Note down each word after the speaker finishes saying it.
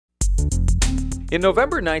In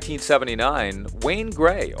November 1979, Wayne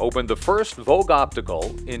Gray opened the first Vogue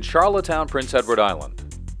Optical in Charlottetown, Prince Edward Island.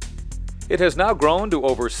 It has now grown to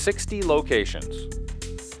over 60 locations.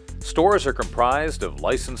 Stores are comprised of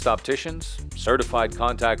licensed opticians, certified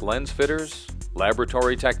contact lens fitters,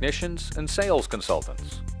 laboratory technicians, and sales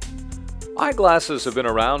consultants. Eyeglasses have been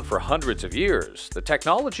around for hundreds of years. The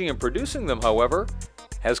technology in producing them, however,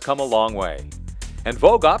 has come a long way, and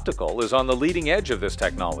Vogue Optical is on the leading edge of this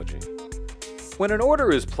technology. When an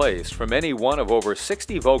order is placed from any one of over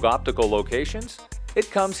 60 Vogue Optical locations, it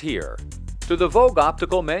comes here, to the Vogue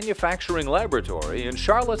Optical Manufacturing Laboratory in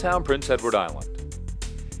Charlottetown, Prince Edward Island.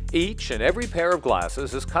 Each and every pair of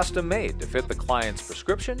glasses is custom-made to fit the client's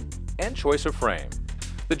prescription and choice of frame.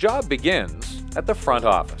 The job begins at the front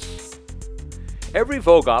office. Every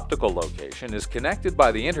Vogue Optical location is connected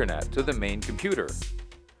by the internet to the main computer.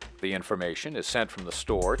 The information is sent from the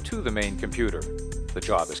store to the main computer. The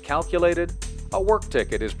job is calculated, a work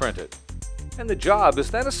ticket is printed, and the job is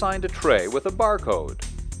then assigned a tray with a barcode.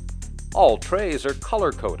 All trays are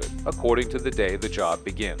color-coded according to the day the job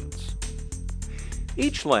begins.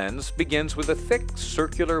 Each lens begins with a thick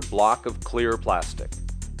circular block of clear plastic,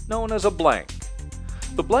 known as a blank.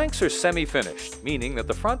 The blanks are semi-finished, meaning that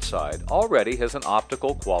the front side already has an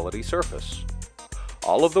optical quality surface.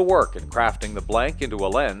 All of the work in crafting the blank into a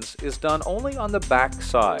lens is done only on the back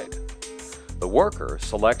side. The worker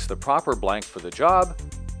selects the proper blank for the job,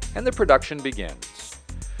 and the production begins.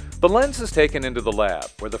 The lens is taken into the lab,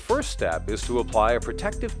 where the first step is to apply a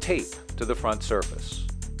protective tape to the front surface.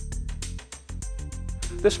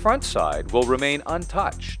 This front side will remain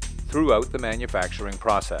untouched throughout the manufacturing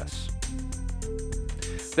process.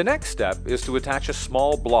 The next step is to attach a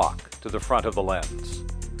small block to the front of the lens.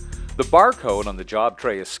 The barcode on the job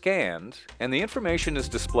tray is scanned, and the information is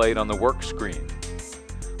displayed on the work screen.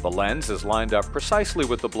 The lens is lined up precisely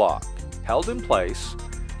with the block, held in place,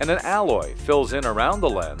 and an alloy fills in around the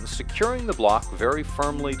lens, securing the block very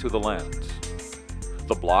firmly to the lens.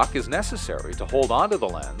 The block is necessary to hold onto the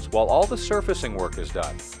lens while all the surfacing work is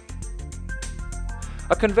done.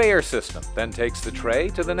 A conveyor system then takes the tray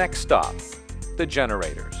to the next stop, the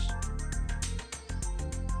generators.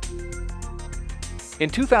 In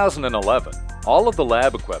 2011, all of the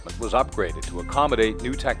lab equipment was upgraded to accommodate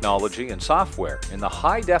new technology and software in the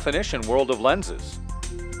high-definition world of lenses.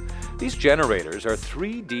 These generators are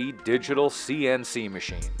 3D digital CNC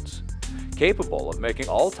machines, capable of making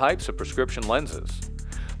all types of prescription lenses.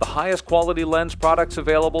 The highest quality lens products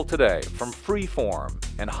available today, from freeform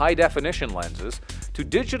and high-definition lenses to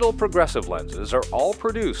digital progressive lenses, are all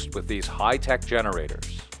produced with these high-tech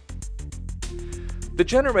generators. The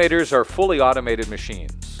generators are fully automated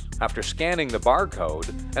machines. After scanning the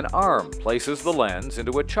barcode, an arm places the lens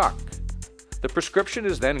into a chuck. The prescription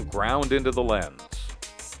is then ground into the lens,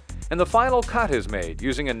 and the final cut is made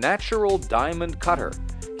using a natural diamond cutter,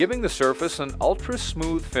 giving the surface an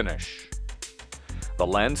ultra-smooth finish. The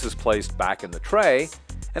lens is placed back in the tray,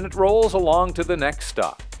 and it rolls along to the next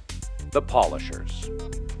stop, the polishers.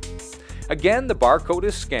 Again, the barcode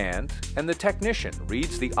is scanned, and the technician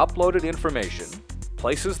reads the uploaded information,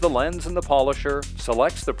 places the lens in the polisher,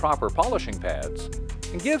 selects the proper polishing pads,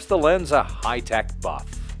 and gives the lens a high-tech buff.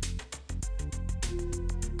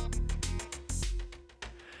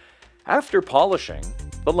 After polishing,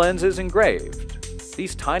 the lens is engraved.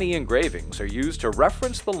 These tiny engravings are used to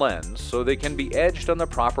reference the lens so they can be edged on the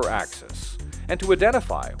proper axis, and to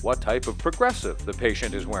identify what type of progressive the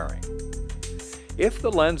patient is wearing. If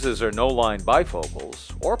the lenses are no-line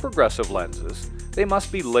bifocals or progressive lenses, they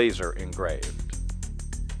must be laser engraved.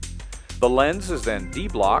 The lens is then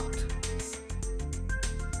deblocked,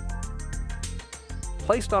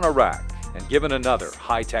 placed on a rack, and given another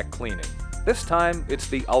high-tech cleaning. This time, it's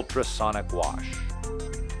the ultrasonic wash.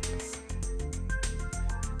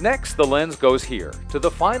 Next, the lens goes here, to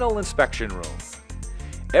the final inspection room.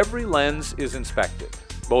 Every lens is inspected,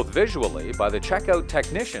 both visually by the checkout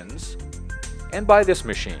technicians and by this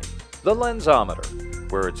machine, the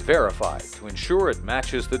lensometer, where it's verified to ensure it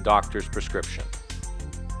matches the doctor's prescription.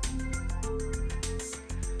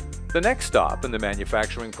 The next stop in the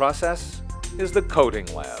manufacturing process is the coating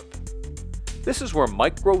lab. This is where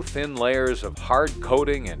micro-thin layers of hard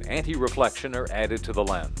coating and anti-reflection are added to the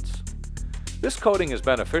lens. This coating is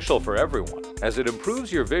beneficial for everyone, as it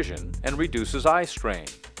improves your vision and reduces eye strain.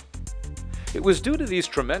 It was due to these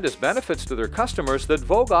tremendous benefits to their customers that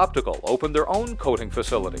Vogue Optical opened their own coating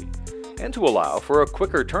facility, and to allow for a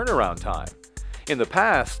quicker turnaround time. In the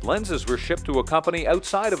past, lenses were shipped to a company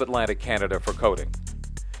outside of Atlantic Canada for coating.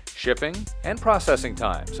 Shipping and processing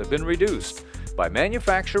times have been reduced by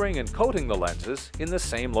manufacturing and coating the lenses in the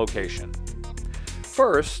same location.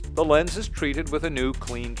 First, the lens is treated with a new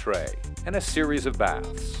clean tray and a series of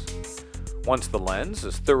baths. Once the lens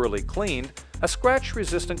is thoroughly cleaned, a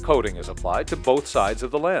scratch-resistant coating is applied to both sides of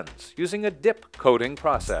the lens using a dip coating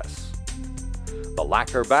process. The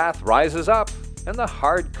lacquer bath rises up and the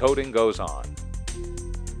hard coating goes on.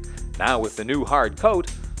 Now with the new hard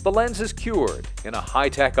coat, the lens is cured in a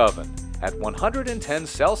high-tech oven at 110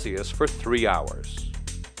 Celsius for 3 hours.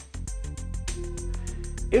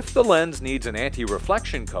 If the lens needs an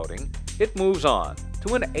anti-reflection coating, it moves on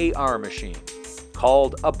to an AR machine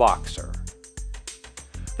called a boxer.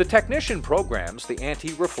 The technician programs the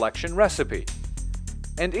anti-reflection recipe,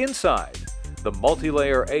 and inside, the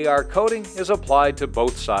multi-layer AR coating is applied to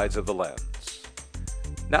both sides of the lens.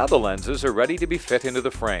 Now the lenses are ready to be fit into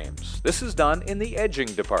the frames. This is done in the edging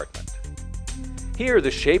department. Here, the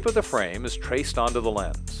shape of the frame is traced onto the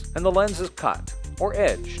lens, and the lens is cut or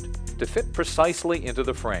edged to fit precisely into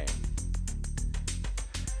the frame.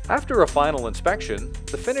 After a final inspection,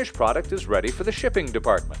 the finished product is ready for the shipping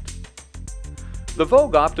department. The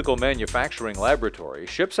Vogue Optical Manufacturing Laboratory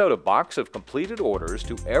ships out a box of completed orders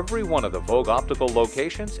to every one of the Vogue Optical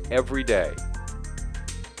locations every day.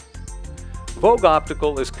 Vogue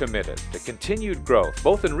Optical is committed to continued growth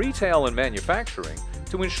both in retail and manufacturing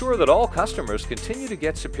to ensure that all customers continue to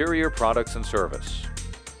get superior products and service.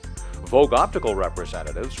 Vogue Optical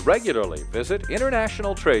representatives regularly visit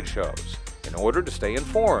international trade shows in order to stay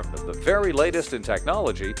informed of the very latest in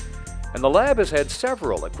technology, and the lab has had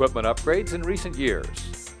several equipment upgrades in recent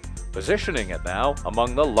years, positioning it now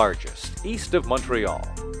among the largest east of Montreal.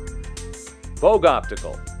 Vogue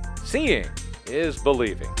Optical. Seeing is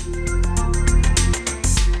believing.